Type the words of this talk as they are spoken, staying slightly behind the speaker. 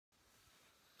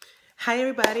Hi,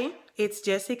 everybody. It's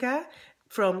Jessica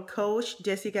from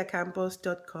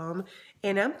CoachJessicaCampos.com,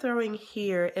 and I'm throwing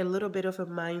here a little bit of a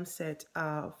mindset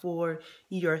for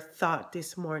your thought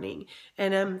this morning.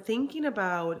 And I'm thinking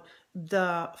about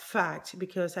the fact,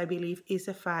 because I believe it's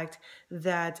a fact,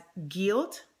 that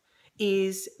guilt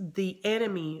is the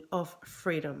enemy of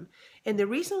freedom. And the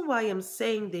reason why I'm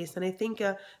saying this, and I think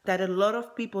that a lot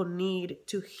of people need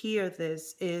to hear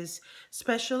this, is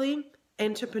especially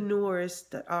entrepreneurs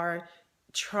that are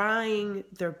trying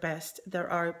their best, that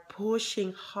are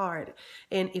pushing hard.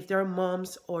 And if they're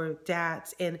moms or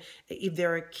dads, and if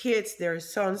there are kids, their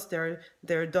sons, their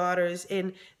daughters,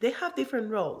 and they have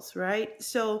different roles, right?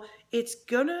 So it's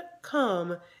gonna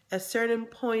come a certain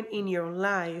point in your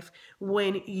life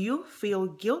when you feel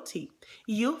guilty.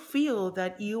 You feel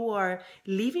that you are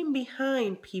leaving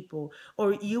behind people,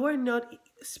 or you are not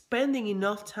spending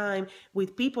enough time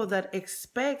with people that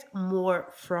expect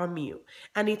more from you.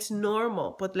 And it's normal.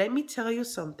 But let me tell you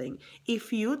something.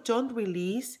 If you don't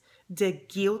release the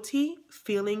guilty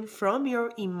feeling from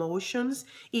your emotions,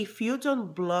 if you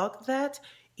don't block that,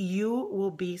 you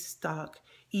will be stuck.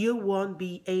 You won't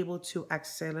be able to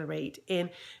accelerate. And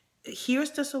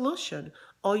here's the solution.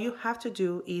 All you have to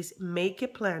do is make a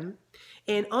plan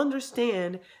and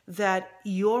understand that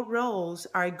your roles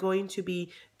are going to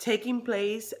be taking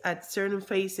place at certain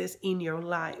phases in your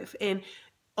life. And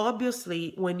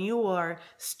obviously, when you are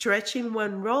stretching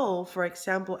one role, for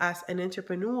example, as an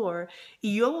entrepreneur,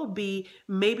 you will be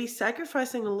maybe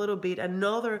sacrificing a little bit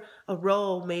another a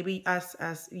role, maybe as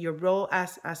your role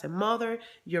as a mother,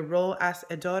 your role as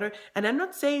a daughter. And I'm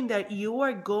not saying that you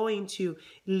are going to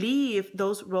leave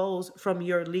those roles from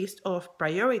your list of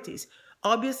priorities.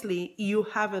 Obviously, you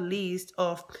have a list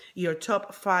of your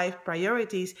top 5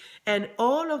 priorities, and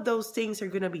all of those things are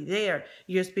going to be there.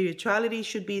 Your spirituality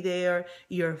should be there,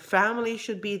 your family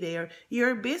should be there,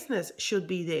 your business should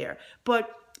be there.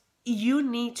 But you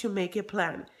need to make a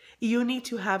plan. You need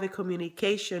to have a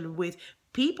communication with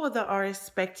people that are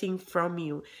expecting from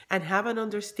you, and have an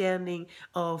understanding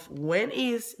of when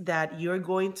is that you're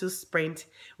going to sprint,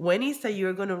 when is that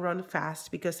you're going to run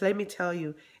fast. Because let me tell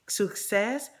you,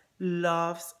 success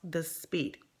loves the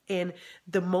speed. And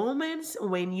the moments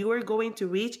when you are going to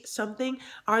reach something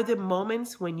are the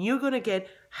moments when you're going to get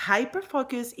hyper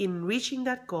focused in reaching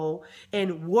that goal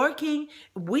and working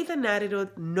with an attitude,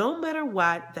 no matter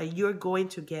what, that you're going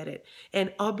to get it.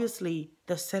 And obviously,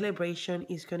 the celebration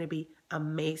is going to be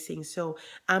amazing. So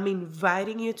I'm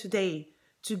inviting you today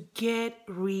to get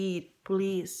rid,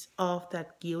 please, of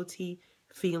that guilty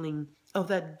feeling, of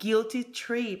that guilty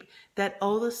trip that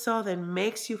all of a sudden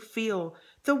makes you feel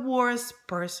the worst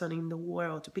person in the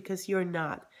world, because you're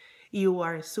not. You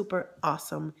are super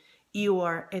awesome. You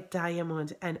are a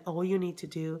diamond, and all you need to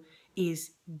do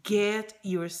is get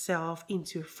yourself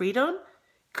into freedom,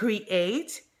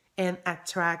 create, and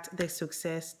attract the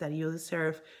success that you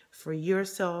deserve for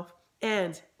yourself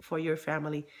and for your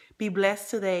family. Be blessed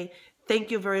today.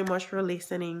 Thank you very much for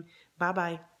listening. Bye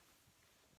bye.